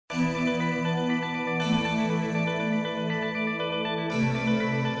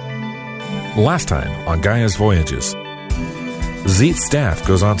Last time on Gaia's Voyages. Zeet's staff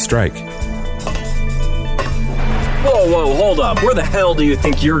goes on strike. Whoa, hold up. Where the hell do you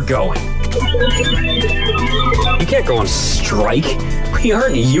think you're going? You can't go on strike. We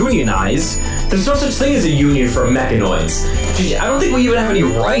aren't unionized. There's no such thing as a union for mechanoids. I don't think we even have any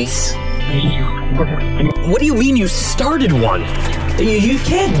rights. What do you mean you started one? You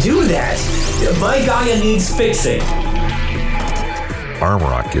can't do that. My Gaia needs fixing.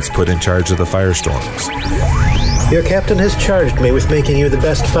 Armrock gets put in charge of the firestorms. Your captain has charged me with making you the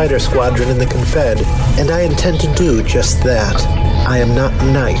best fighter squadron in the Confed, and I intend to do just that. I am not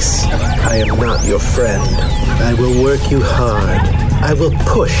nice. I am not your friend. I will work you hard. I will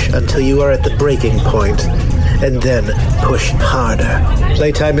push until you are at the breaking point, and then push harder.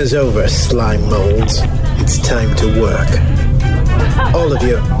 Playtime is over, slime molds. It's time to work. All of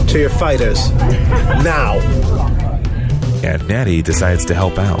you, to your fighters. Now! And Natty decides to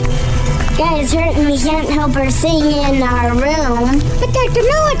help out. Gaia's hurting. We can't help her sing in our room. But Dr.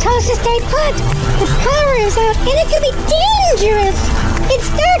 Noah tells us to stay put. The power is out, and it could be dangerous. It's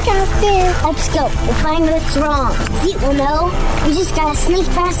dark out there. Let's go. We'll find what's wrong. Zeet will know. We just gotta sneak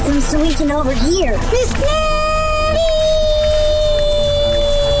past them so we can overhear. Miss Natty!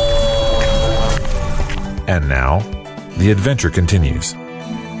 And now, the adventure continues.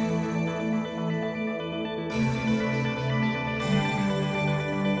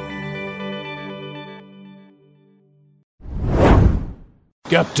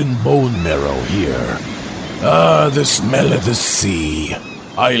 Captain Bone Marrow here. Ah, the smell of the sea.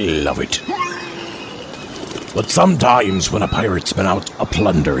 I love it. But sometimes when a pirate's been out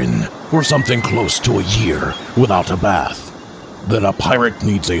a-plundering for something close to a year without a bath, then a pirate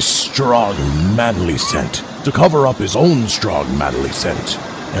needs a strong, manly scent to cover up his own strong, manly scent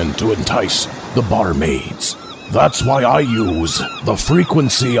and to entice the barmaids. That's why I use the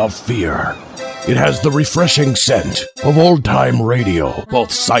Frequency of Fear. It has the refreshing scent of old-time radio,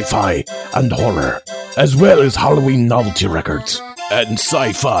 both sci-fi and horror, as well as Halloween novelty records, and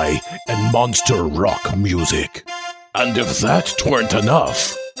sci-fi and monster rock music. And if that weren't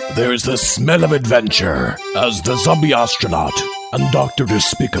enough, there's the smell of adventure, as the zombie astronaut, and Dr.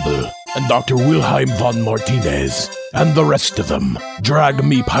 Despicable, and Dr. Wilhelm von Martinez, and the rest of them drag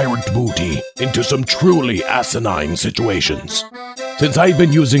me pirate booty into some truly asinine situations. Since I've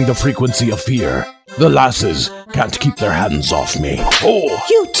been using the Frequency of Fear, the lasses can't keep their hands off me. Oh!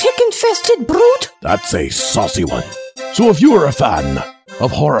 You tick-infested brute! That's a saucy one. So if you are a fan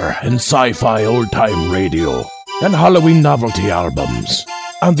of horror and sci-fi old-time radio, and Halloween novelty albums,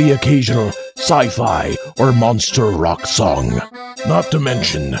 and the occasional sci-fi or monster rock song, not to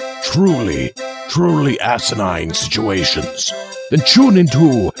mention truly asinine situations, then tune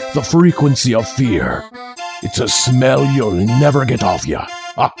into the Frequency of Fear. It's a smell you'll never get off ya.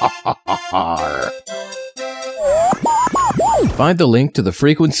 Find the link to the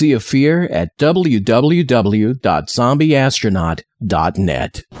Frequency of Fear at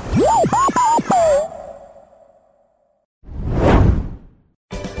www.zombieastronaut.net.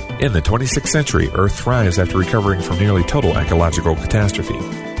 In the 26th century, Earth thrives after recovering from nearly total ecological catastrophe.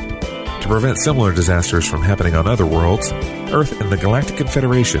 To prevent similar disasters from happening on other worlds, Earth and the Galactic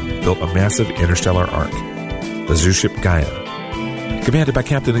Confederation built a massive interstellar ark, the zoo ship Gaia. Commanded by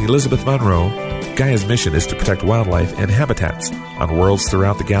Captain Elizabeth Monroe, Gaia's mission is to protect wildlife and habitats on worlds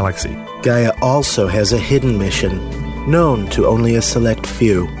throughout the galaxy. Gaia also has a hidden mission, known to only a select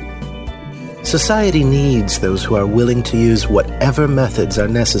few. Society needs those who are willing to use whatever methods are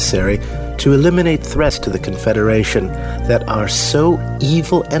necessary to eliminate threats to the Confederation that are so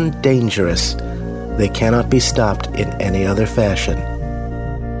evil and dangerous they cannot be stopped in any other fashion.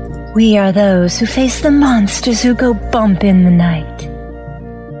 We are those who face the monsters who go bump in the night.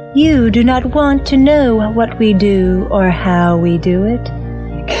 You do not want to know what we do or how we do it.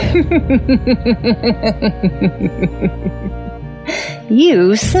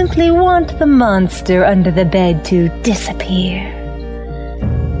 You simply want the monster under the bed to disappear.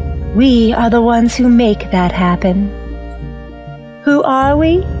 We are the ones who make that happen. Who are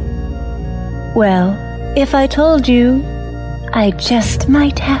we? Well, if I told you, I just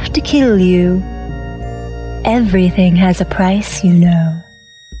might have to kill you. Everything has a price, you know.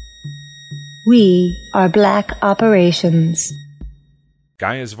 We are Black Operations.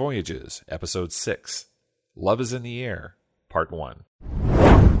 Gaia's Voyages, Episode 6, Love is in the Air, Part 1.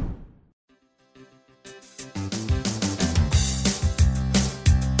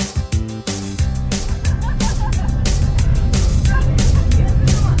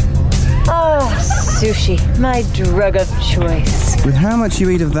 Sushi, my drug of choice. With how much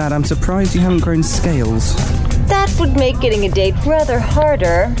you eat of that, I'm surprised you haven't grown scales. That would make getting a date rather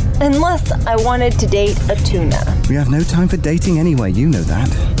harder, unless I wanted to date a tuna. We have no time for dating anyway, you know that.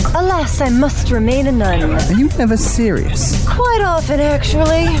 Alas, I must remain a nun. Are you never serious? Quite often,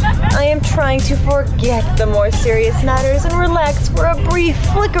 actually. I am trying to forget the more serious matters and relax for a brief,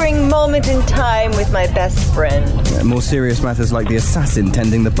 flickering moment in time with my best friend. More serious matters like the assassin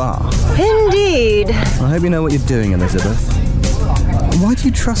tending the bar. Indeed. I hope you know what you're doing, Elizabeth. Why do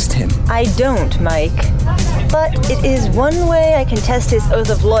you trust him? I don't, Mike. But it is one way I can test his oath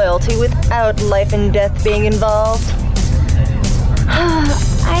of loyalty without life and death being involved.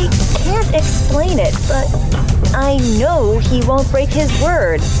 I can't explain it, but I know he won't break his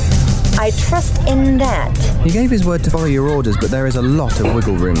word. I trust in that. He gave his word to follow your orders, but there is a lot of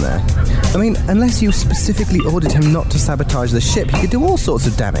wiggle room there. I mean, unless you specifically ordered him not to sabotage the ship, he could do all sorts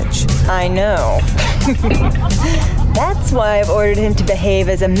of damage. I know. That's why I've ordered him to behave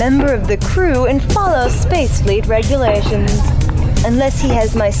as a member of the crew and follow Space Fleet regulations. Unless he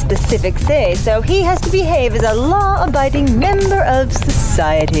has my specific say, so he has to behave as a law-abiding member of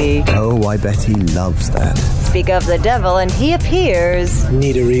society. Oh, I bet he loves that. Speak of the devil and he appears.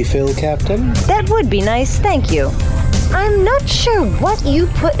 Need a refill, Captain? That would be nice, thank you. I'm not sure what you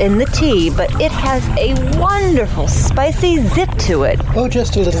put in the tea, but it has a wonderful spicy zip to it. Oh,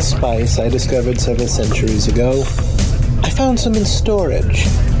 just a little spice I discovered several centuries ago. I found some in storage.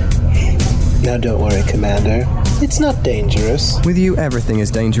 Now don't worry, Commander. It's not dangerous. With you, everything is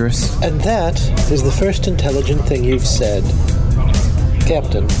dangerous. And that is the first intelligent thing you've said.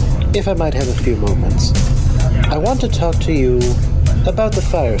 Captain, if I might have a few moments, I want to talk to you about the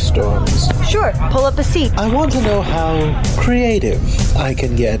firestorms. Sure, pull up a seat. I want to know how creative I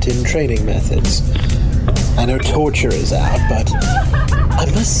can get in training methods. I know torture is out, but I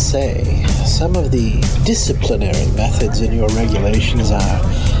must say, some of the disciplinary methods in your regulations are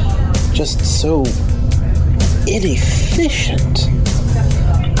just so inefficient.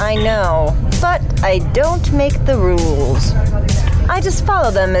 I know, but I don't make the rules. I just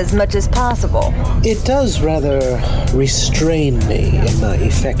follow them as much as possible. It does rather restrain me in my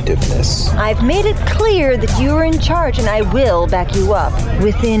effectiveness. I've made it clear that you are in charge and I will back you up,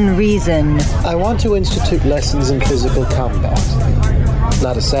 within reason. I want to institute lessons in physical combat.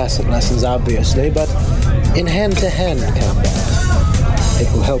 Not assassin lessons, obviously, but in hand-to-hand combat.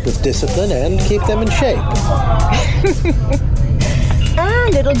 It will help with discipline and keep them in shape.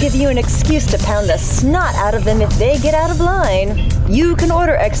 And it'll give you an excuse to pound the snot out of them if they get out of line. You can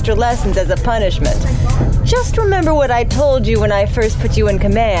order extra lessons as a punishment. Just remember what I told you when I first put you in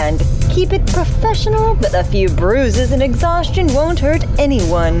command. Keep it professional, but a few bruises and exhaustion won't hurt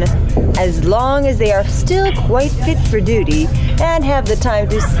anyone. As long as they are still quite fit for duty and have the time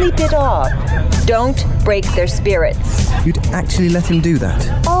to sleep it off. Don't break their spirits. You'd actually let him do that?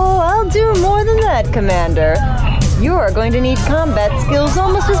 Oh, I'll do more than that, Commander. You're going to need combat skills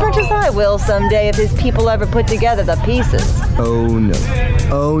almost as much as I will someday if his people ever put together the pieces. Oh, no.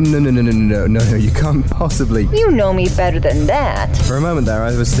 Oh, no, you can't possibly. You know me better than that. For a moment there,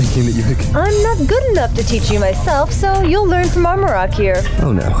 I was thinking that you would... I'm not good enough to teach you myself, so you'll learn from Armorok here.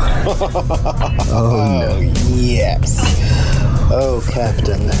 Oh, no. Oh, no. Yes. Oh,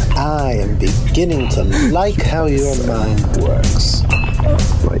 Captain, I am beginning to like how your mind works.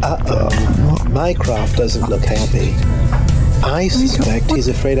 Uh-oh. Mycroft doesn't look happy. I suspect he's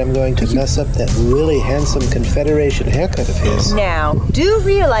afraid I'm going to mess up that really handsome Confederation haircut of his. Now, do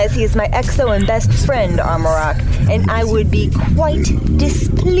realize he is my exo and best friend, Armorok, and I would be quite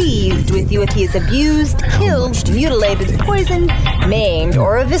displeased with you if he is abused, killed, mutilated, poisoned, maimed,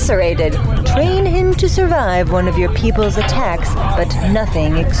 or eviscerated. Train him to survive one of your people's attacks, but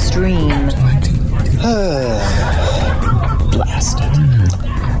nothing extreme. Blasted.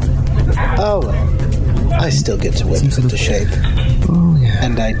 Oh well. I still get to whip it into shape. Oh, yeah.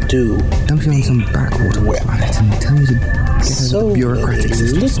 And I do. Dump you on some backwater planet and tell you to get so a bureaucratic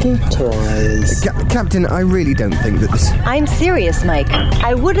many system. little toys. Captain, I really don't think that this... I'm serious, Mike.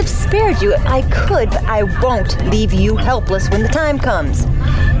 I would have spared you if I could, but I won't leave you helpless when the time comes.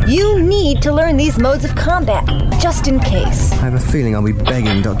 You need to learn these modes of combat, just in case. I have a feeling I'll be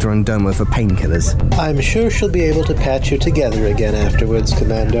begging Dr. Ondomo for painkillers. I'm sure she'll be able to patch you together again afterwards,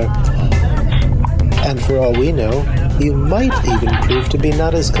 Commander. And for all we know, you might even prove to be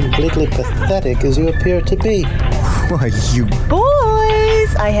not as completely pathetic as you appear to be. Why, you...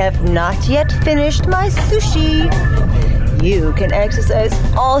 Boys, I have not yet finished my sushi. You can exercise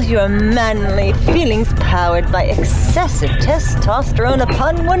all your manly feelings powered by excessive testosterone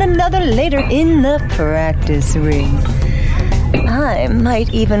upon one another later in the practice ring. I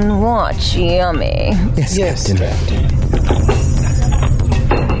might even watch Yummy. Yes, Captain.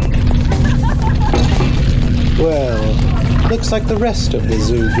 Looks like the rest of the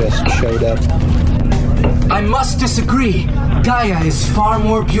zoo just showed up. I must disagree. Gaia is far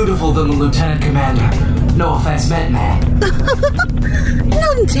more beautiful than the Lieutenant Commander. No offense meant, man.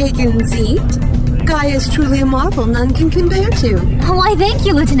 None taken, Zeke. Gaia is truly a marvel none can compare to. Why, thank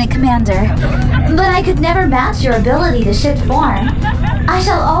you, Lieutenant Commander. But I could never match your ability to shift form. I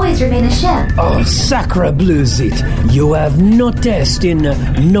shall always remain a ship. Oh, sacre bleu, Zit. You have no taste in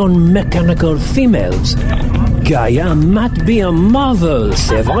non-mechanical females. Gaia might be a marvel,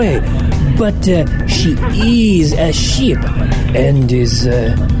 c'est vrai, but she is a ship and is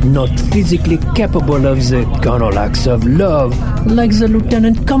not physically capable of the carnal acts of love like the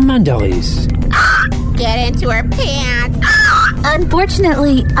Lieutenant Commander is. Get into her pants.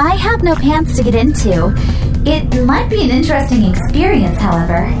 Unfortunately, I have no pants to get into. It might be an interesting experience,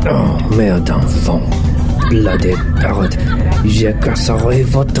 however. Oh, mère d'enfant. Bloody parrot. Je casserai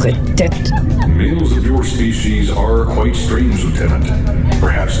votre tête. Males of your species are quite strange, Lieutenant.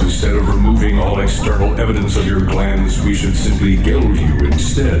 Perhaps instead of removing all external evidence of your glands, we should simply gild you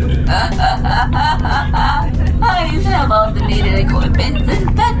instead. I have all the needed equipment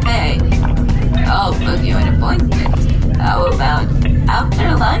and pet bag. I'll book you an appointment. How about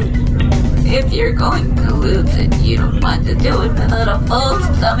after lunch? If you're going to lose it, you don't want to do it without a full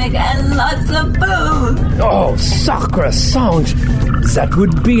stomach and lots of food. Oh, sacre sange! That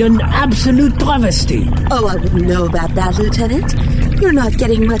would be an absolute travesty. Oh, I wouldn't know about that, Lieutenant. You're not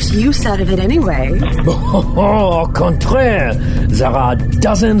getting much use out of it anyway. Oh, au contraire. There are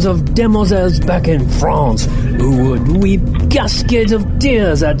dozens of demoiselles back in France who would weep cascades of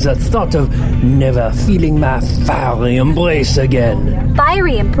tears at the thought of never feeling my fiery embrace again.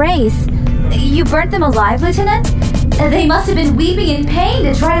 Fiery embrace? You burnt them alive, Lieutenant? They must have been weeping in pain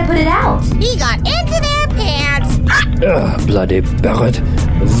to try to put it out. He got into their pants. Bloody parrot.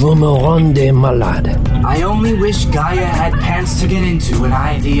 Vous me rendez malade. I only wish Gaia had pants to get into and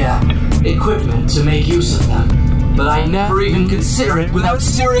I the equipment to make use of them. But I never even consider it without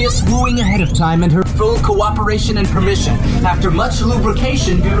serious wooing ahead of time and her full cooperation and permission. After much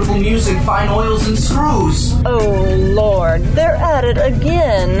lubrication, beautiful music, fine oils, and screws. Oh, Lord, they're at it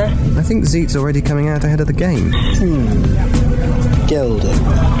again. I think Zeet's already coming out ahead of the game. Gelding.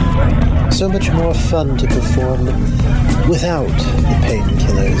 So much more fun to perform without the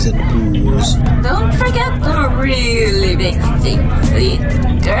painkillers and booze. Don't forget the really big stink seat.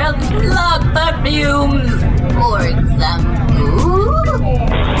 Girls love perfumes, for example.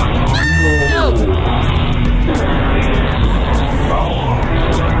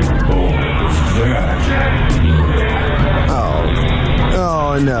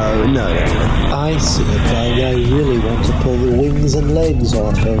 Oh, no. I see a guy I really want to pull the wings and legs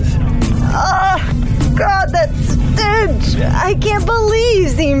off of. God, that stench! I can't believe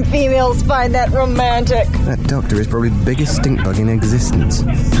seeing females find that romantic. That doctor is probably the biggest stink bug in existence.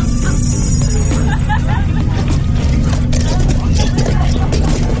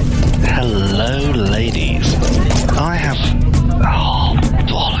 Hello, ladies. I have... Oh,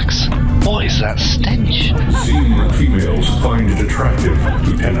 bollocks. What is that stench? Seeing females find it attractive,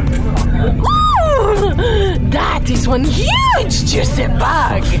 Lieutenant. Ooh, that is one huge juicy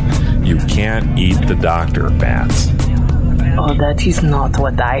bug. You can't eat the doctor, Bats. Oh, that is not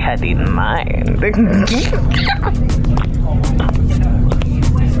what I had in mind.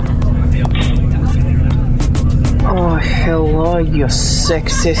 Oh, hello, you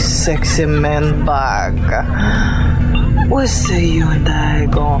sexy, sexy man bug. We'll see you and I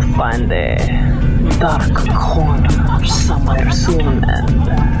go find a dark corner somewhere soon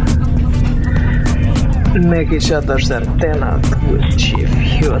and make each other's antenna twitch,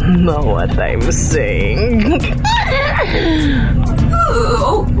 if you know what I'm saying.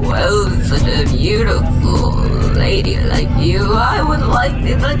 Oh, well, such a beautiful lady like you. I would like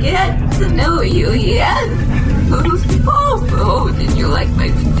to get to know you, yes? Oh, did you like my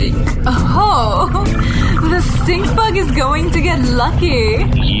stink? Oh, the stink bug is going to get lucky.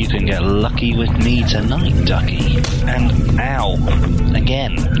 You can get lucky with me tonight, Ducky. And ow,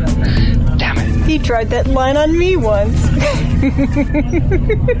 again. Damn it. He tried that line on me once.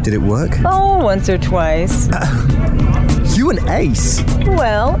 Did it work? Oh, once or twice. You an ace?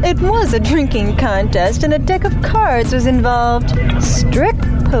 Well, it was a drinking contest and a deck of cards was involved. Strict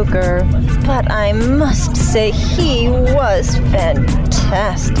poker. But I must say he was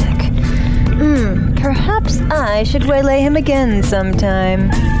fantastic. Perhaps I should waylay him again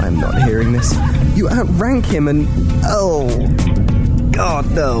sometime. I'm not hearing this. You outrank him and... Oh. God,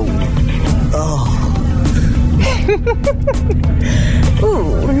 no. Oh.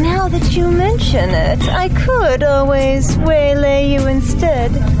 Ooh, now that you mention it, I could always waylay you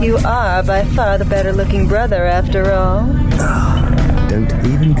instead. You are by far the better-looking brother, after all. Don't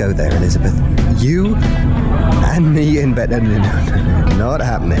even go there, Elizabeth. You and me in bed. No, not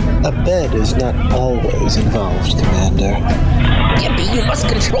happening. A bed is not always involved, Commander. Gimpy, you must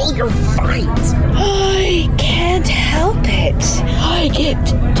control your vines. I can't help it. I get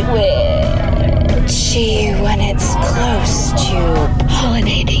twitchy when it's close to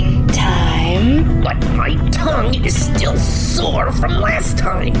pollinating time. But my tongue is still sore from last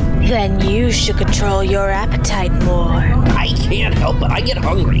time. Then you should control your appetite more. I can't help it. I get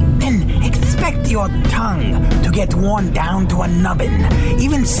hungry. Then expect your tongue to get worn down to a nubbin,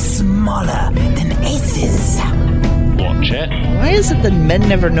 even smaller than Ace's. Watch it. Why is it that men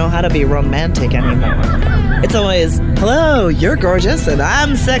never know how to be romantic anymore? It's always, hello, you're gorgeous and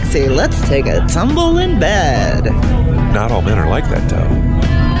I'm sexy. Let's take a tumble in bed. Not all men are like that, though.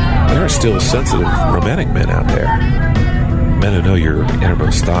 There are still sensitive, romantic men out there. Men who know your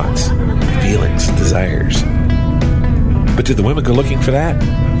innermost thoughts, feelings, desires. But do the women go looking for that?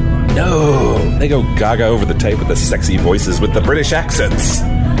 No, they go gaga over the tape with the sexy voices with the British accents.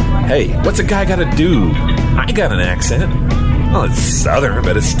 Hey, what's a guy gotta do? I got an accent. Well, it's southern,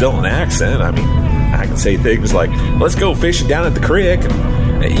 but it's still an accent. I mean, I can say things like, let's go fishing down at the creek.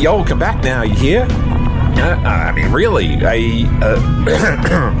 And, yo, come back now, you hear? I mean, really, I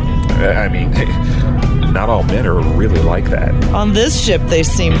mean, not all men are really like that. On this ship, they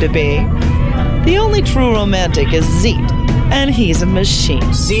seem to be. The only true romantic is Zeke, and he's a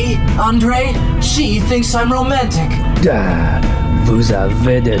machine. See, Andre? She thinks I'm romantic. Vous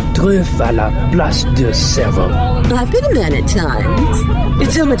avez des truffes à la place de cerveau. I've been a man at times.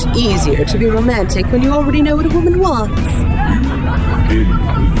 It's so much easier to be romantic when you already know what a woman wants. Did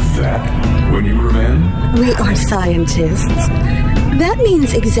that when you were a man? We are scientists. That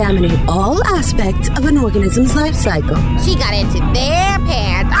means examining all aspects of an organism's life cycle. She got into their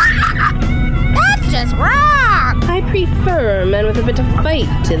pants. That's just wrong. I prefer men with a bit of fight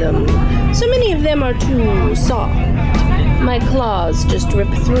to them. So many of them are too soft. My claws just rip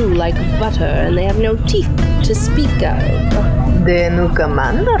through like butter, and they have no teeth to speak of. The new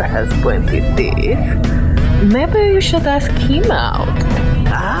commander has pointy teeth. Maybe you should ask him out.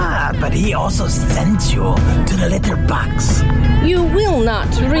 Ah, but he also sent you to the litter box. You will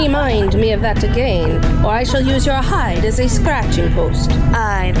not remind me of that again, or I shall use your hide as a scratching post.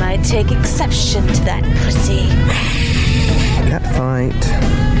 I might take exception to that, pussy. Cat fight.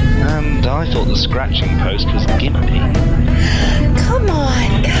 And I thought the scratching post was gimpy. Come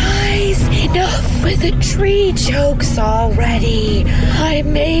on, guys. Enough with the tree jokes already. I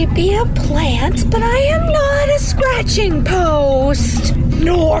may be a plant, but I am not a scratching post.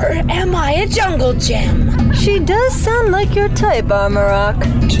 Nor am I a jungle gem. She does sound like your type,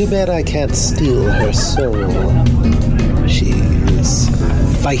 Armorock. Too bad I can't steal her soul. She's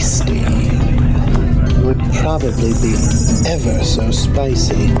feisty. Would probably be ever so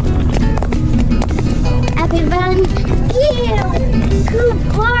spicy. Everyone, ew! Who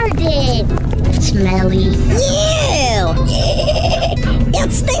farted? Smelly. Ew!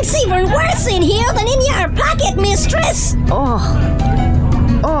 It stinks even worse in here than in your pocket, mistress.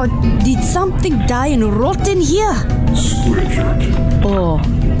 Oh, did something die and rot in here? Oh,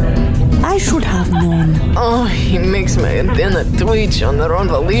 I should have known. Oh, he makes my antenna twitch on their own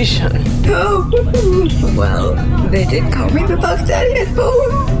volition. Oh, well, they did call me the Buff Daddy at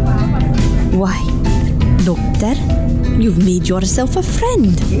home. Why, Doctor, you've made yourself a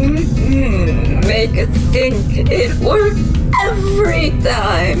friend. Make us think it worked every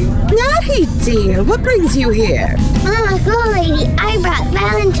time. Natty, dear, what brings you here? Mama, go lady, I brought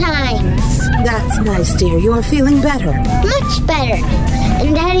Valentine's. That's nice, dear. You are feeling better. Much better.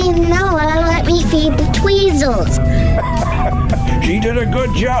 And Daddy and Noah let me feed the tweezels. She did a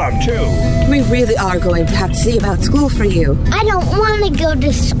good job, too. We really are going to have to see about school for you. I don't want to go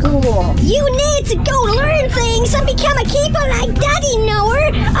to school. You need to go learn things and become a keeper like Daddy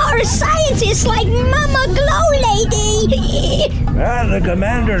Knower, or a scientist like Mama Glow Lady. The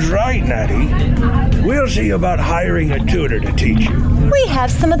commander's right, Natty. We'll see about hiring a tutor to teach you. We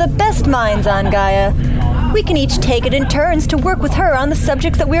have some of the best minds on Gaia. We can each take it in turns to work with her on the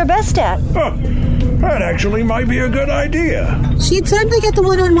subjects that we're best at. Huh. That actually might be a good idea. She'd certainly get the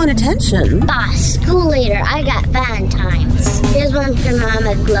one-on-one attention. Boss, school leader, I got Valentine's. Here's one for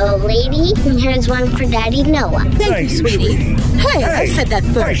Mama Glow Lady, and here's one for Daddy Noah. Thank you, sweetie. Hey, I said that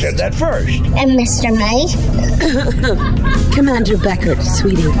first. I said that first. And Mr. Knight? Commander Beckert,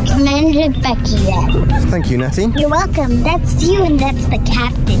 sweetie. Commander Becky, then. Thank you, Natty. You're welcome. That's you and that's the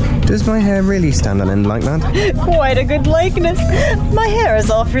captain. Does my hair really stand on end like that? Quite a good likeness. My hair is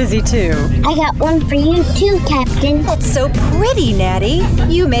all frizzy, too. I got one for you, too, Captain. That's so pretty, Natty.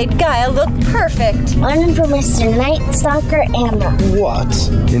 You made Gaia look perfect. One for Mr. Night Stalker Amber. What?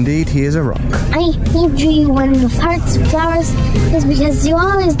 Indeed, he is a rock. I drew you one of hearts and flowers is because you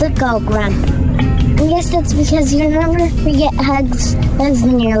always look all grumpy. I guess that's because you never forget hugs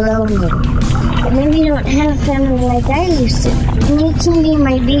when you're lonely. But maybe you don't have a family like I used to. And you can be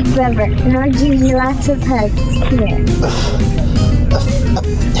my big brother, and I'll give you lots of hugs. Here.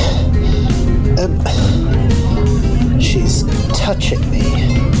 She's touching me.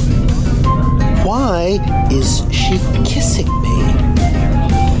 Why is she kissing me?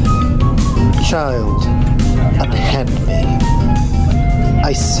 Child, unhand me.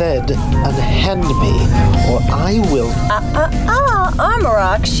 I said unhand me, or I will...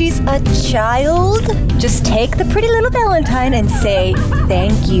 Amarok, she's a child. Just take the pretty little Valentine and say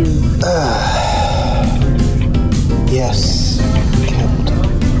thank you. Yes, Captain.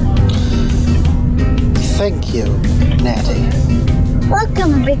 Thank you, Natty.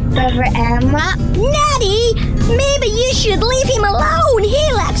 Welcome, Big Brother Amrock. Natty, maybe you should leave him alone.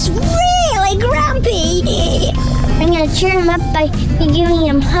 He looks really grumpy. I'm gonna cheer him up by giving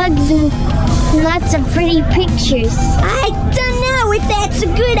him hugs and lots of pretty pictures. I don't know if that's a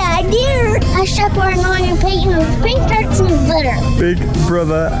good idea. Hush up or annoy your painting with pink darts and glitter. Big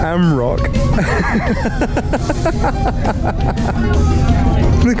Brother Amrock.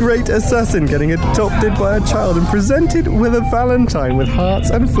 The great assassin getting adopted by a child and presented with a Valentine with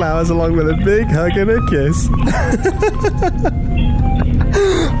hearts and flowers along with a big hug and a kiss.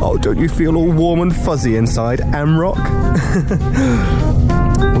 Oh, don't you feel all warm and fuzzy inside, Amrock?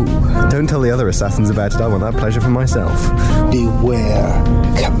 Ooh, don't tell the other assassins about it. I want that pleasure for myself. Beware,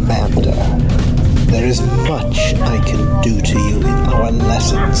 Commander. There is much I can do to you in our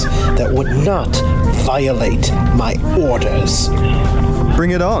lessons that would not violate my orders.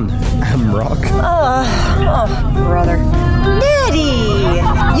 Bring it on, Amrock. Oh, brother. Natty!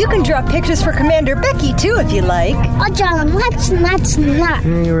 You can draw pictures for Commander Becky, too, if you like. Oh, John, let's not.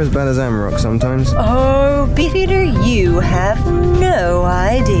 You're as bad as Amrock sometimes. Oh, Beefeater, you have no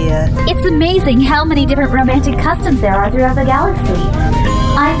idea. It's amazing how many different romantic customs there are throughout the galaxy.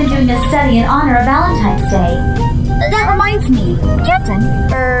 I've been doing a study in honor of Valentine's Day. That reminds me, Captain.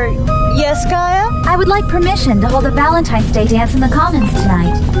 Yes, Gaia? I would like permission to hold a Valentine's Day dance in the Commons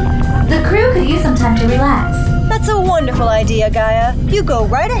tonight. The crew could use some time to relax. That's a wonderful idea, Gaia. You go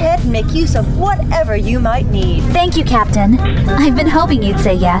right ahead and make use of whatever you might need. Thank you, Captain. I've been hoping you'd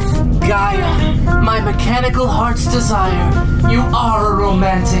say yes. Gaia, my mechanical heart's desire. You are a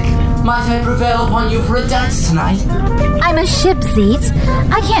romantic. Might I prevail upon you for a dance tonight? I'm a ship, Zeet.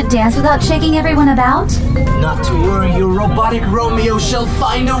 I can't dance without shaking everyone about. Not to worry, your robotic Romeo shall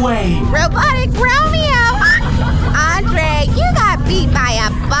find a way. Robotic Romeo? Andre, you got beat by a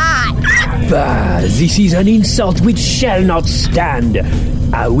bot. Bah, this is an insult which shall not stand.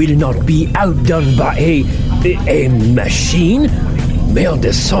 I will not be outdone by a machine. Mère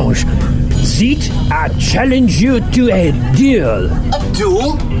de Songe. Zeet, I challenge you to a duel. A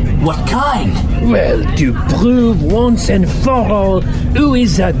duel? What kind? Well, to prove once and for all who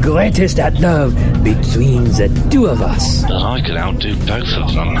is the greatest at love between the two of us. But I could outdo both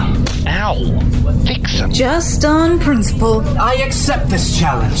of them. Ow! Vixen! Just on principle. I accept this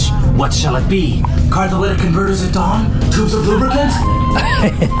challenge. What shall it be? Catalytic converters at dawn? Tubes of lubricant?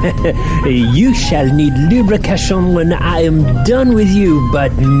 You shall need lubrication when I am done with you,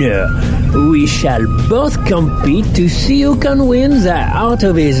 but no. We shall both compete to see who can win the heart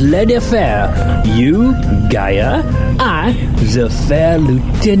of his lady fair. You, Gaia, I, the fair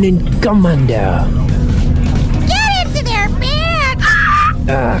lieutenant commander. Get into there, bitch!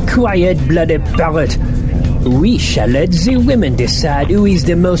 Quiet, bloody parrot. We shall let the women decide who is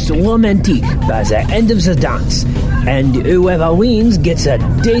the most romantic by the end of the dance. And whoever wins gets a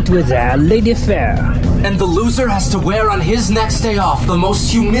date with their lady fair. And the loser has to wear on his next day off the most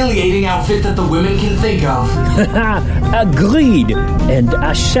humiliating outfit that the women can think of. Agreed. And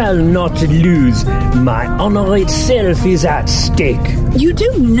I shall not lose. My honor itself is at stake. You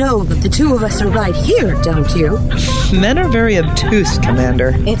do know that the two of us are right here, don't you? Men are very obtuse,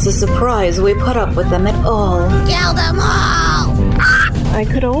 Commander. It's a surprise we put up with them at all. Kill them all! I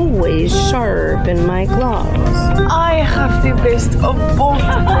could always sharpen my claws. I have the best of both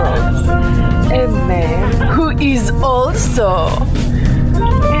worlds. A man who is also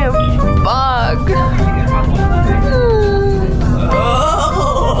a bug.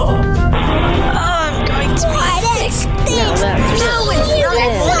 I'm going to be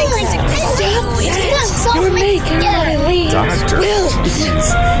sick. You're making my leaves wilt.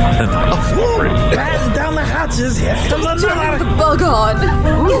 Batten down the hatches, here comes another. Bug on.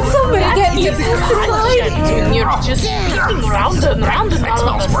 Can somebody get me a pesticide? You're just spinning round and round and round.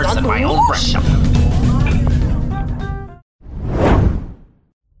 Smells worse than my own breath.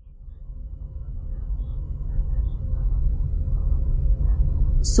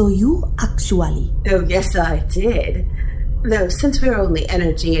 So you actually... Oh, yes, I did. Though, since we're only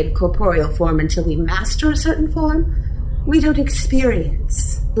energy in corporeal form until we master a certain form, we don't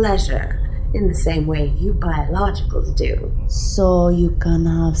experience pleasure in the same way you biologicals do. So you can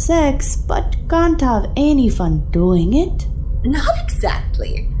have sex, but can't have any fun doing it? Not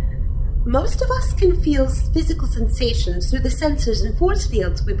exactly. Most of us can feel physical sensations through the sensors and force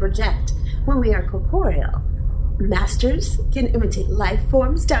fields we project when we are corporeal. Masters can imitate life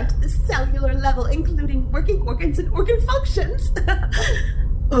forms down to the cellular level, including working organs and organ functions.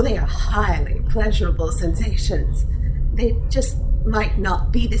 Oh, they are highly pleasurable sensations. They just might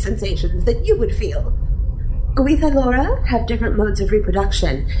not be the sensations that you would feel. We Thylora have different modes of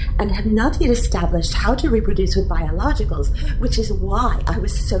reproduction and have not yet established how to reproduce with biologicals, which is why I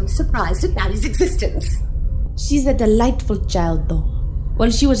was so surprised at Maddie's existence. She's a delightful child, though. While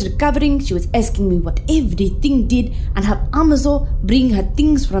she was recovering, she was asking me what everything did and have Amazon bring her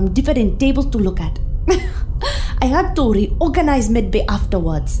things from different tables to look at. I had to reorganize Medbay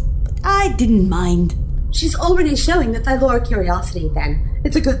afterwards, but I didn't mind. She's already showing the Thylora curiosity, then.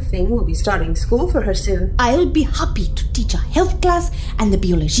 It's a good thing we'll be starting school for her soon. I'll be happy to teach her health class and the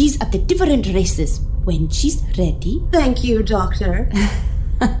biologies of the different races when she's ready. Thank you, Doctor.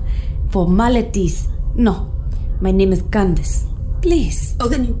 Formalities. No, my name is Candace. Please. Oh,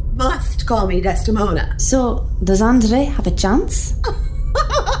 then you must call me Desdemona. So, does Andre have a chance?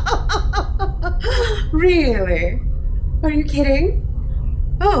 Really? Are you kidding?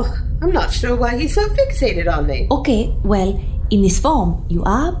 Oh, I'm not sure why he's so fixated on me. Okay, well, in this form, you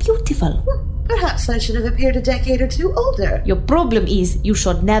are beautiful. Perhaps I should have appeared a decade or two older. Your problem is you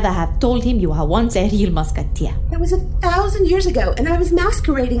should never have told him you were once a real musketeer. That was 1,000 years ago, and I was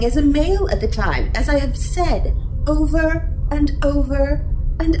masquerading as a male at the time, as I have said over and over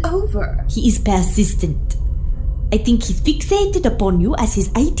and over. He is persistent. I think he's fixated upon you as his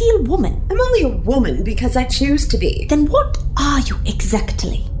ideal woman. I'm only a woman because I choose to be. Then what are you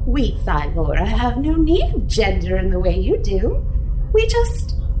exactly? We Thylora have no need of gender in the way you do. We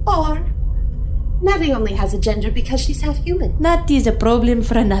just are. Natty only has a gender because she's half human. That is a problem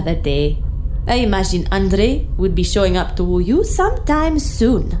for another day. I imagine Andre would be showing up to woo you sometime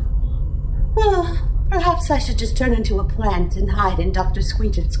soon. Perhaps I should just turn into a plant and hide in Dr.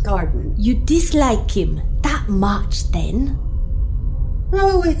 Squeegett's garden. You dislike him that much, then?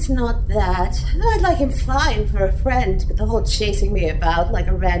 Oh, it's not that. I'd like him fine for a friend, but the whole chasing me about like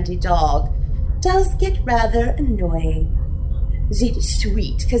a randy dog does get rather annoying. Zeke is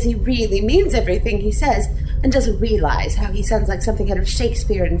sweet, because he really means everything he says, and doesn't realize how he sounds like something out of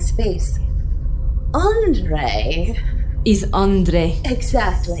Shakespeare in space. Andre... is Andre.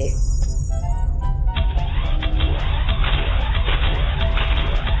 Exactly.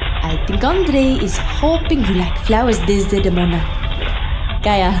 I think Andre is hoping you like flowers, Desdemona.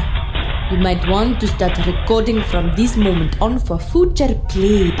 Gaia, you might want to start recording from this moment on for future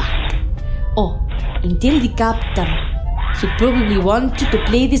playback. Oh, and tell the captain. She'll probably want you to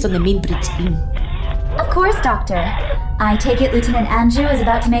play this on the main bridge screen. Of course, Doctor. I take it Lieutenant Andrew is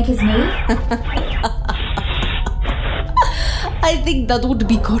about to make his move? I think that would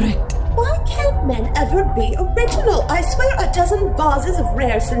be correct. Why can't men ever be original? I swear a dozen vases of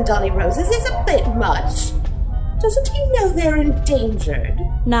rare Sindani roses is a bit much. Doesn't he know they're endangered?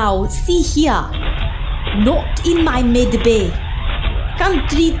 Now, see here. Not in my med bay. Can't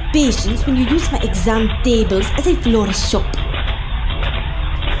treat patients when you use my exam tables as a florist shop.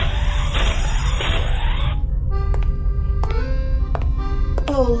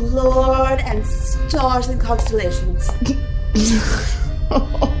 Oh, Lord, and stars and constellations.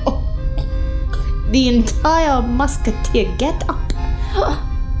 The entire musketeer get-up,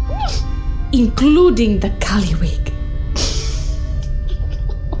 including the callywig.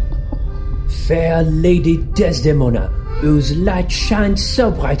 Fair Lady Desdemona, whose light shines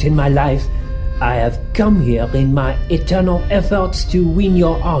so bright in my life, I have come here in my eternal efforts to win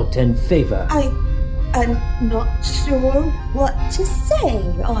your heart and favor. I'm not sure what to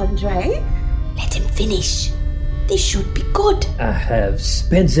say, Andre. Let him finish. They should be good. I have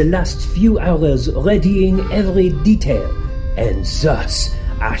spent the last few hours readying every detail, and thus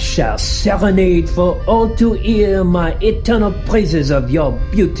I shall serenade for all to hear my eternal praises of your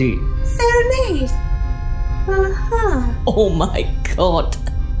beauty. Serenade? Uh-huh. Oh my god.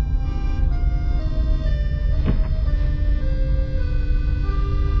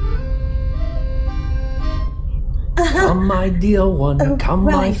 Come, my dear one, come,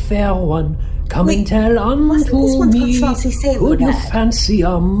 my fair one, come and tell unto me, would you fancy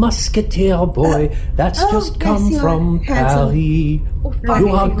a musketeer boy that's just come from Paris? You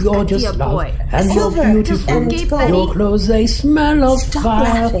are gorgeous, love, and you're beautiful. Your clothes, they smell of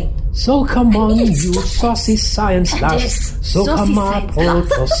fire. So come on, you saucy science lass. So come, my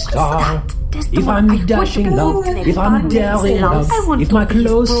proto star. If I'm dashing love, if I'm daring love, if my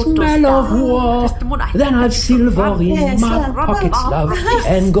clothes smell of war, then I've silver in my pockets, love,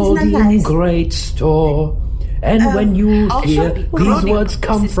 and gold in great store. And when you hear these words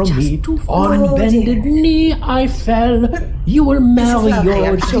come from me, on bended knee I fell. You will marry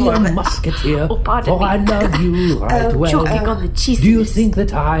your dear musketeer, for I love you right well. Do you think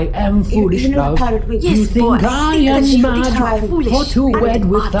that I am foolish, love? Do you think I am mad? For to wed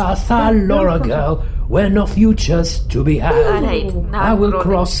with a Thalora girl, where no future's to be had. I will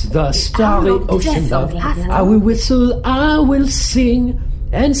cross the starry ocean, love. I will whistle, I will sing.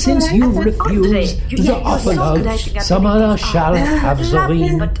 And since you've refused the offer, love, some other shall have the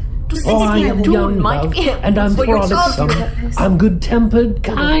ring. For I am young, love, and I'm frolicsome. I'm good-tempered,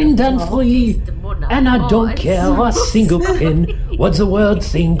 kind, and free. And I don't care a single pin what the world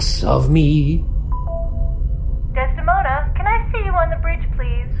thinks of me. Desdemona, can I see you on the bridge,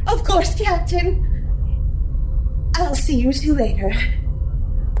 please? Of course, Captain. I'll see you two later.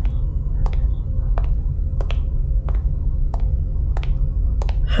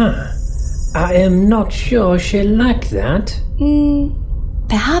 Huh. I am not sure she'll like that.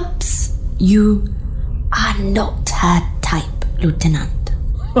 Perhaps you are not her type, Lieutenant.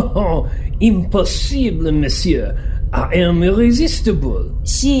 Oh, impossible, monsieur. I am irresistible.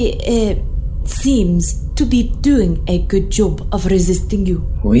 She seems to be doing a good job of resisting you.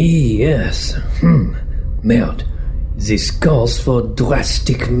 Oui, yes. Merde. This calls for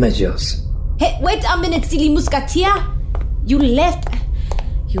drastic measures. Hey, wait a minute, silly musketeer. You left...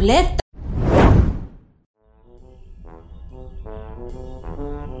 I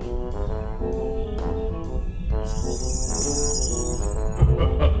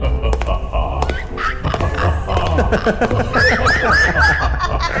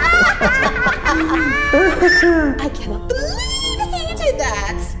cannot believe he did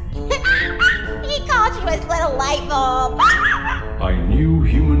that. He called you his little light bulb. I knew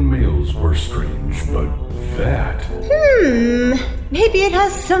human males were strange, but that... Maybe it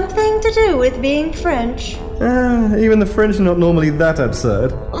has something to do with being French. Even the French are not normally that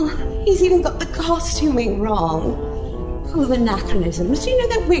absurd. Oh, he's even got the costuming wrong. Full of anachronisms. You know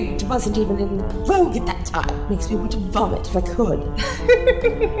that wig wasn't even in vogue at that time. Makes me want to vomit if I could.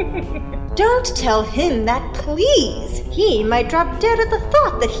 Don't tell him that, please. He might drop dead at the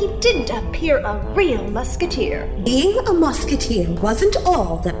thought that he didn't appear a real musketeer. Being a musketeer wasn't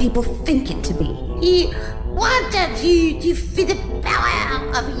all that people think it to be. He wanted you to feel the power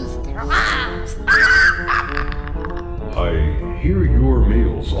of his arms. I hear your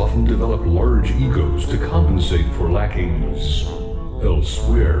males often develop large egos to compensate for lacking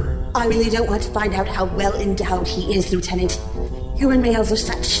elsewhere. I really don't want to find out how well endowed he is, Lieutenant. Human males are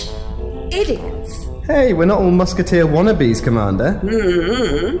such idiots. Hey, we're not all musketeer wannabes, Commander.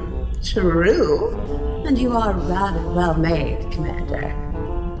 True. And you are rather well made, Commander.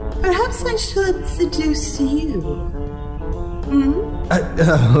 Perhaps I should seduce you.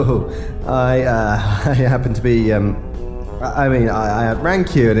 I happen to be, I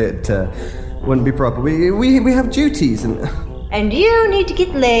outrank you and it wouldn't be proper. We have duties and... And you need to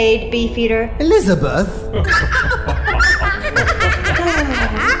get laid, Beefeater. Elizabeth!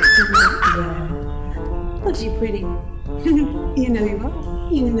 Aren't you pretty? You know you are.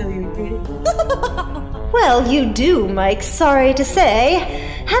 You know you're pretty. Well, you do, Mike, sorry to say.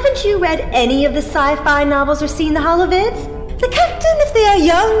 Haven't you read any of the sci-fi novels or seen the holovids? The captain, if they are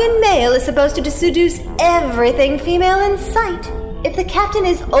young and male, is supposed to seduce everything female in sight. If the captain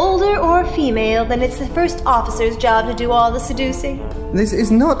is older or female, then it's the first officer's job to do all the seducing. This is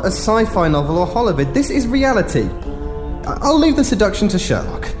not a sci-fi novel or holovid. This is reality. I'll leave the seduction to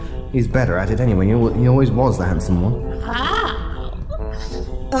Sherlock. He's better at it anyway. He always was the handsome one.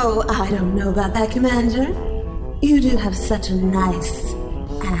 Oh, I don't know about that, Commander. You do have such a nice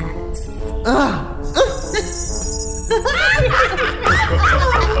ass.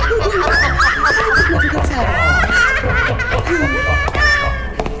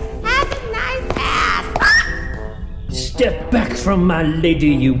 Step back from my lady,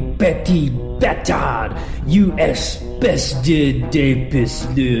 you petty bâtard! You espèce de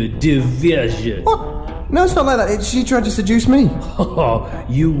vierge! What? No, it's not like that. She tried to seduce me. Oh,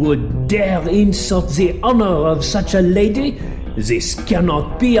 you would dare insult the honor of such a lady? This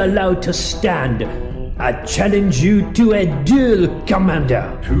cannot be allowed to stand. I challenge you to a duel,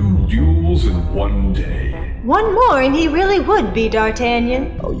 Commander. 2 duels in 1 day. One more and he really would be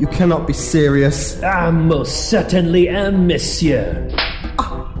D'Artagnan. Oh, you cannot be serious. I most certainly am, monsieur.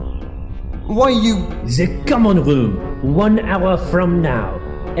 Why you... The common room, 1 hour from now,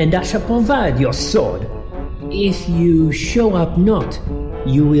 and I shall provide your sword. If you show up not,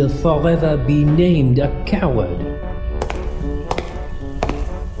 you will forever be named a coward.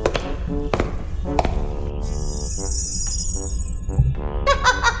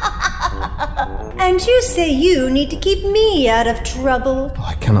 And you say you need to keep me out of trouble. Oh,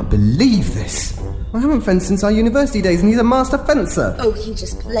 I cannot believe this. I haven't fenced since our university days, and he's a master fencer. Oh, he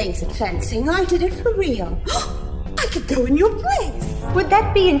just plays at fencing. I did it for real. I could go in your place. Would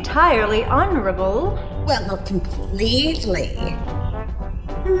that be entirely honorable? Well, not completely.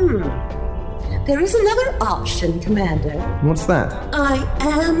 There is another option, Commander. What's that? I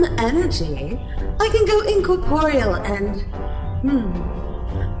am energy. I can go incorporeal and...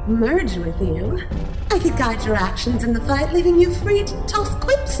 merge with you. I could guide your actions in the fight, leaving you free to toss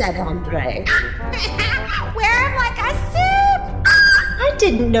quips at Andre. Wear him like a suit! I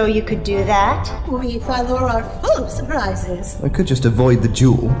didn't know you could do that. We Phylor are full of surprises. I could just avoid the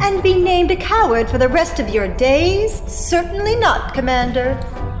duel. And be named a coward for the rest of your days? Certainly not, Commander.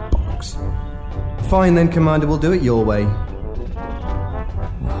 Box. Fine then, Commander, we'll do it your way.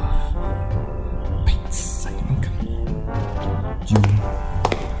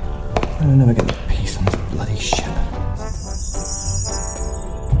 I'll never get peace on this bloody ship.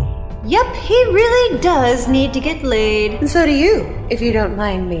 Yep, he really does need to get laid. And so do you, if you don't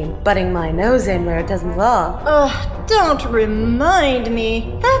mind me butting my nose in where it doesn't belong. Ugh, don't remind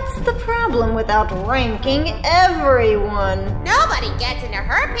me. That's the problem with outranking everyone. Nobody gets into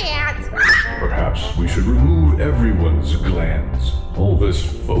her pants. Perhaps we should remove everyone's glands. All this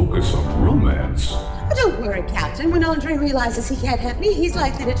focus on romance. But don't worry, Captain. When Andre realizes he can't have me, he's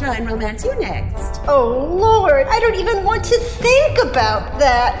likely to try and romance you next. Oh, Lord, I don't even want to think about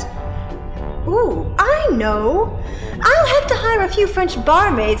that. Ooh, I know. I'll have to hire a few French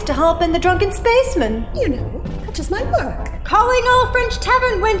barmaids to help in the drunken spaceman. You know, that just might work. Calling all French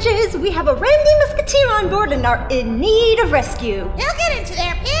tavern wenches, we have a Randy Musketeer on board and are in need of rescue. He'll get into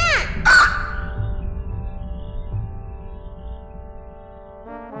their pants.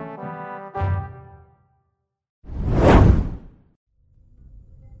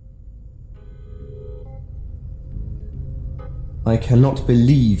 I cannot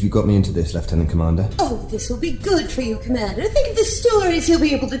believe you got me into this, Lieutenant Commander. Oh, this will be good for you, Commander. Think of the stories you'll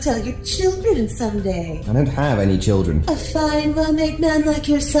be able to tell your children someday. I don't have any children. A fine, well-made man like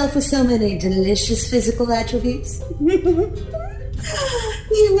yourself with so many delicious physical attributes. You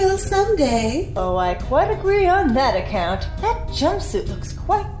will someday. Oh, I quite agree on that account. That jumpsuit looks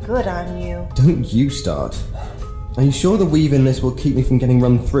quite good on you. Don't you start. Are you sure the weave in this will keep me from getting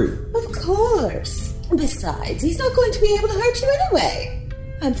run through? Of course. Besides, he's not going to be able to hurt you anyway.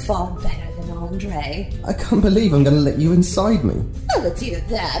 I'm far better than Andre. I can't believe I'm going to let you inside me. Well, it's either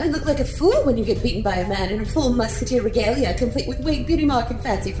that and look like a fool when you get beaten by a man in a full musketeer regalia, complete with wig, beauty mark, and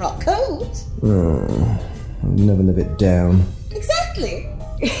fancy frock coat. Oh, I'll never live it down. Exactly.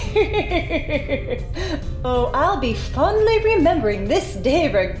 Oh, I'll be fondly remembering this day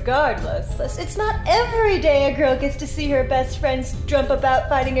regardless. It's not every day a girl gets to see her best friends jump about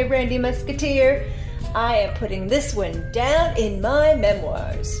fighting a Randy Musketeer. I am putting this one down in my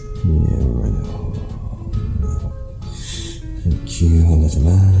memoirs. Thank you,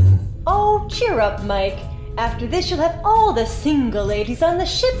 Elizabeth. Oh, cheer up, Mike. After this, you'll have all the single ladies on the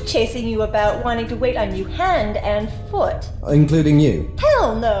ship chasing you about, wanting to wait on you hand and foot. Including you?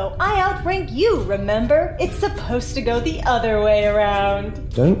 Hell no! I outrank you, remember? It's supposed to go the other way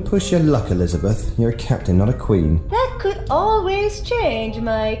around. Don't push your luck, Elizabeth. You're a captain, not a queen. That could always change,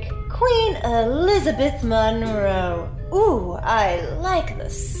 Mike. Queen Elizabeth Monroe. Ooh, I like the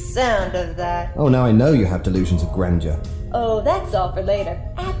sound of that. Oh, now I know you have delusions of grandeur. Oh, that's all for later.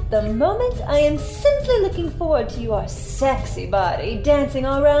 At the moment, I am simply looking forward to your sexy body dancing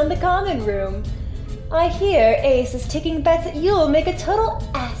all around the common room. I hear Ace is taking bets that you'll make a total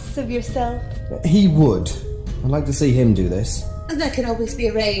ass of yourself. He would. I'd like to see him do this. That could always be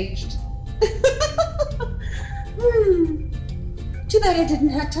arranged. Too bad I didn't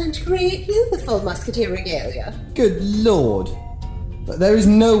have time to create you the full musketeer regalia. Good lord. But there is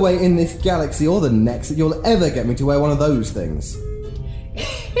no way in this galaxy or the next that you'll ever get me to wear one of those things.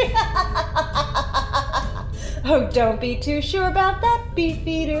 Oh, don't be too sure about that,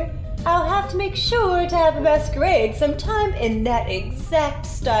 Beefeater. I'll have to make sure to have a masquerade sometime in that exact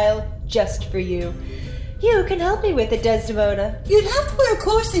style just for you. You can help me with it, Desdemona. You'd have to wear a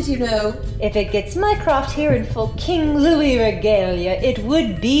corset, you know. If it gets Mycroft here in full King Louis regalia, it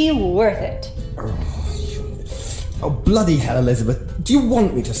would be worth it. Oh, bloody hell, Elizabeth. Do you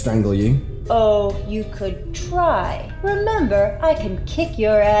want me to strangle you? Oh, you could try. Remember, I can kick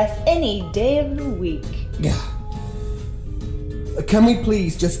your ass any day of the week. Yeah. Can we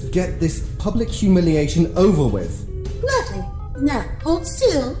please just get this public humiliation over with? Gladly. Now, hold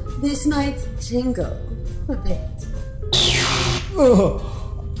still. This might tingle a bit. Oh,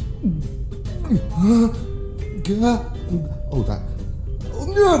 that. Oh,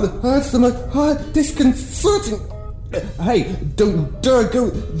 no, that's the most disconcerting. Hey, don't dare go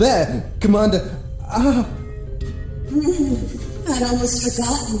there, Commander. I'd almost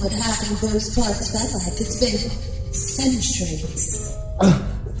forgotten what half of those parts felt like. It's been centuries.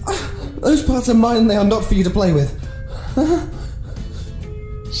 Those parts are mine and they are not for you to play with.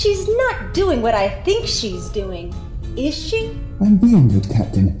 She's not doing what I think she's doing, is she? I'm beyond it,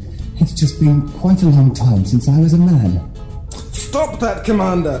 Captain. It's just been quite a long time since I was a man. Stop that,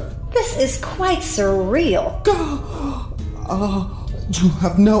 Commander! This is quite surreal. You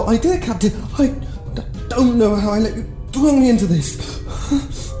have no idea, Captain. I don't know how I let you throw me into this.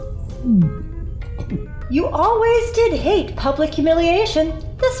 You always did hate public humiliation.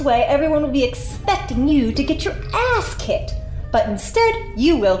 This way, everyone will be expecting you to get your ass kicked. But instead,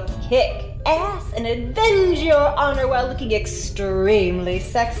 you will kick ass and avenge your honor while looking extremely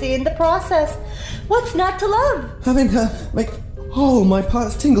sexy in the process. What's not to love? Having her make all my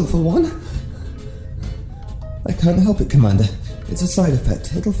parts tingle for one. I can't help it, Commander. It's a side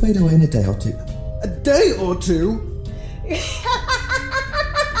effect. It'll fade away in a day or two. A day or two?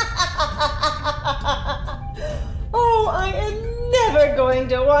 Oh, I am never going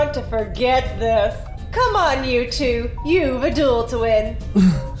to want to forget this. Come on, you two. You've a duel to win.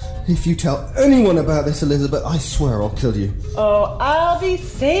 If you tell anyone about this, Elizabeth, I swear I'll kill you. Oh, I'll be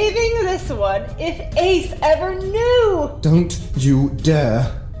saving this one if Ace ever knew. Don't you dare.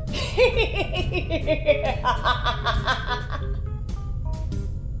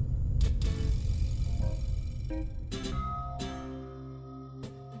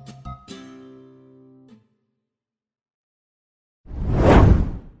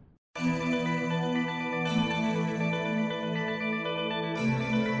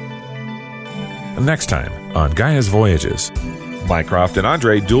 Next time on Gaia's Voyages, Mycroft and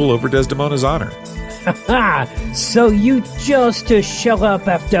Andre duel over Desdemona's honor. So you chose to show up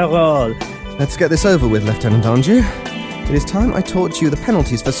after all. Let's get this over with, Lieutenant Anjou. It is time I taught you the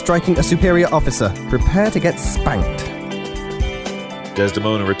penalties for striking a superior officer. Prepare to get spanked.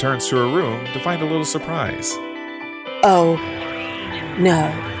 Desdemona returns to her room to find a little surprise. Oh,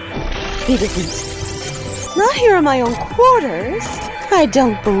 no. He didn't. Not here in my own quarters. I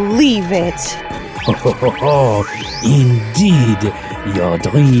don't believe it. Indeed, your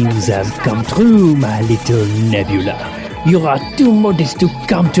dreams have come true, my little Nebula. You are too modest to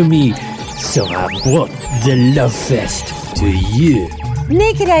come to me, so I brought the love fest to you.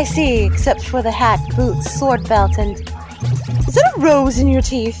 Naked I see, except for the hat, boots, sword belt, and... Is that a rose in your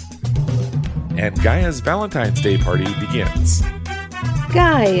teeth? And Gaia's Valentine's Day party begins.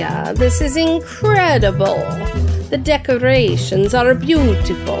 Gaia, this is incredible. The decorations are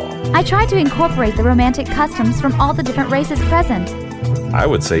beautiful. I tried to incorporate the romantic customs from all the different races present. I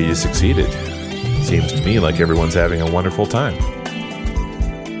would say you succeeded. Seems to me like everyone's having a wonderful time.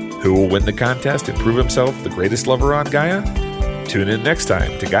 Who will win the contest and prove himself the greatest lover on Gaia? Tune in next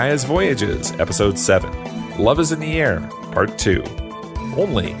time to Gaia's Voyages, Episode 7, Love is in the Air, Part 2,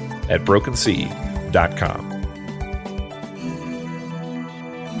 only at BrokenSea.com.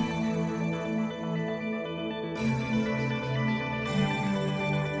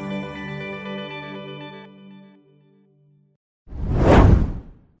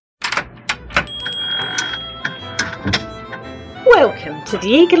 Welcome to the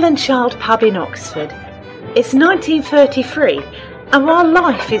Eagle and Child pub in Oxford. It's 1933, and while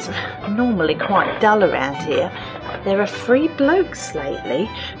life is normally quite dull around here, there are 3 blokes lately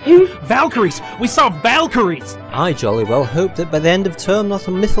who... Valkyries! We saw Valkyries! I jolly well hope that by the end of term not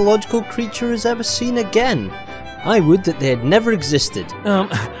a mythological creature is ever seen again. I would that they had never existed. I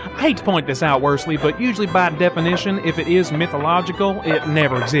hate to point this out, Worsley, but usually by definition, if it is mythological, it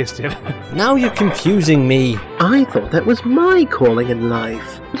never existed. Now you're confusing me. I thought that was my calling in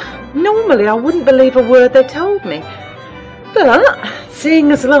life. Normally I wouldn't believe a word they told me. But,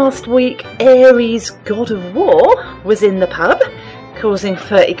 seeing as last week Ares, god of war, was in the pub, causing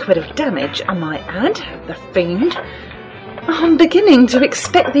 30 quid of damage, I might add, the fiend, I'm beginning to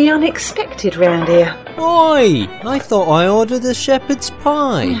expect the unexpected round here. Oi! I thought I ordered a shepherd's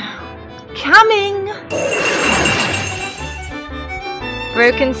pie. Coming!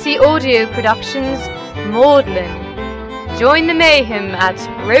 Broken Sea Audio Productions, Maudlin. Join the mayhem at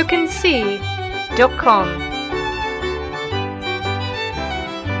brokensea.com.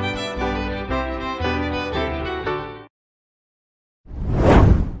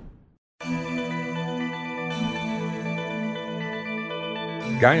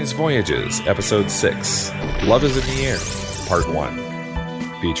 Gaia's Voyages, Episode 6, Love is in the Air, Part 1,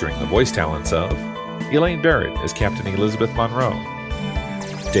 featuring the voice talents of Elaine Barrett as Captain Elizabeth Monroe,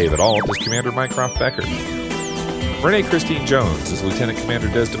 David Alt as Commander Mycroft Becker, Renee Christine Jones as Lieutenant Commander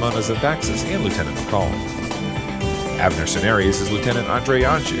Desdemona Zanthaxis and Lieutenant McCall, Abner Cenarius as Lieutenant Andre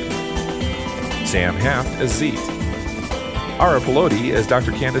Anjou, Sam Haft as Zeet, Ara Peloti as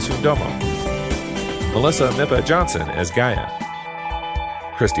Dr. Candace Undomo, Melissa Mippa Johnson as Gaia,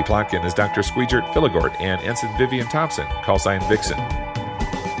 Christy Plotkin as Dr. Squeegert Filigort and Ensign Vivian Thompson, callsign Vixen,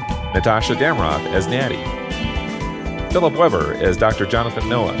 Natasha Damroth as Natty, Philip Weber as Dr. Jonathan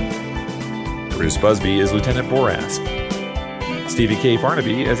Noah, Bruce Busby as Lieutenant Borask, Stevie K.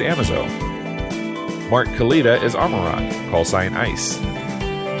 Farnaby as Amazo, Mark Kalita as Armorok, callsign Ice,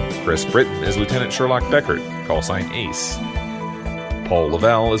 Chris Britton as Lieutenant Sherlock Beckert, callsign Ace, Paul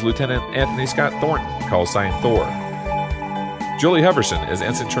Lavelle as Lieutenant Anthony Scott Thornton, callsign Thor, Julie Huberson as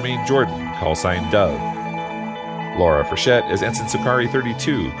Ensign Tremaine Jordan, callsign Dove, Laura Frechette as Ensign Sukari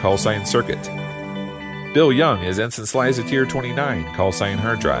 32, callsign Circuit, Bill Young as Ensign Slyzatir 29, callsign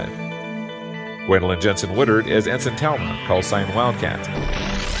Hard Drive, Gwendolyn Jensen Woodard as Ensign Talma, callsign Wildcat,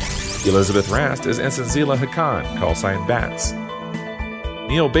 Elizabeth Rast as Ensign Zila Hakan, callsign Bats,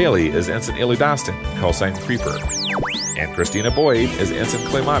 Neil Bailey as Ensign Iludastin, callsign Creeper, and Christina Boyd as Ensign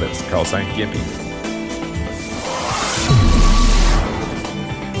Clematis, callsign Gimpy.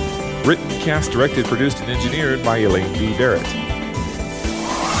 Written, cast, directed, produced, and engineered by Elaine B. Barrett.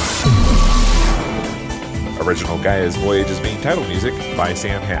 Original Gaia's Voyages main title music by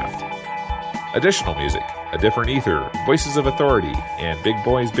Sam Haft. Additional music, A Different Ether, Voices of Authority, and Big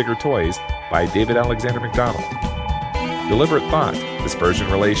Boys, Bigger Toys by David Alexander McDonald. Deliberate Thought, Dispersion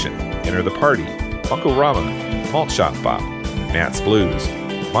Relation, Enter the Party, Uncle Rama, Malt Shop Bop, Matt's Blues,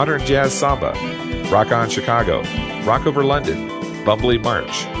 Modern Jazz Samba, Rock On Chicago, Rock Over London, Bumbly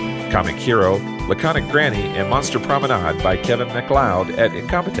March, Comic Hero, Laconic Granny, and Monster Promenade by Kevin MacLeod at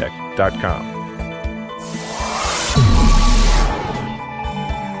Incompetech.com.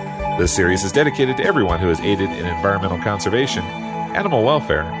 This series is dedicated to everyone who has aided in environmental conservation, animal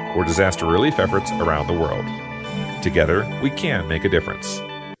welfare, or disaster relief efforts around the world. Together, we can make a difference.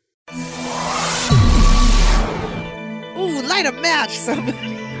 Ooh, light a match, somebody.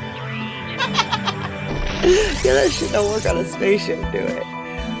 Yeah, that shit don't work on a spaceship, do it.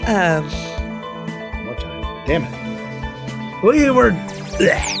 More time. Damn it. We were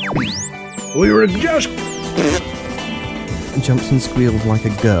just... Jumps and squeals like a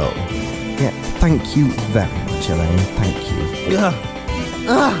girl. Yeah, thank you very much, Elaine. Thank you.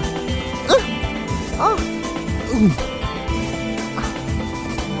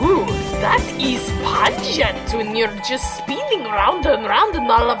 Ooh, that is pungent when you're just spinning round and round and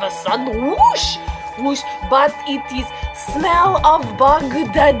all of a sudden, whoosh, whoosh. But it is smell of Bug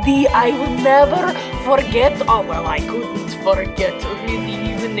Daddy. I will never forget. Oh, well, I couldn't forget really,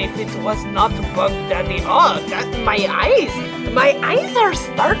 even if it was not Bug Daddy. Oh, that my eyes are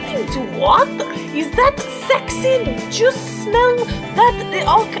starting to water. Is that sexy juice smell? That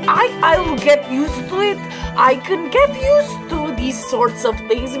I'll get used to it. I can get used to these sorts of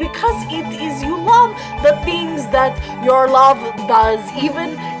things because it is you love the things that your love does,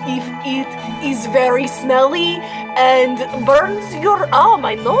 even if it is very smelly and burns your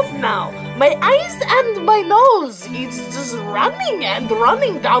my nose now. My eyes and my nose, it's just running and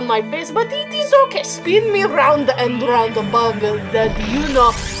running down my face, but it is okay. Spin me round and round, Bug that you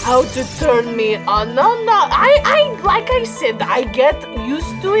know how to turn me on. No, I like I said, I get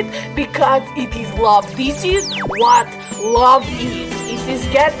used to it because it is love. This is what love is. It is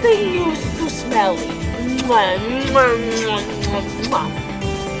getting used to smelling. Mwah, mwah, mwah, mwah.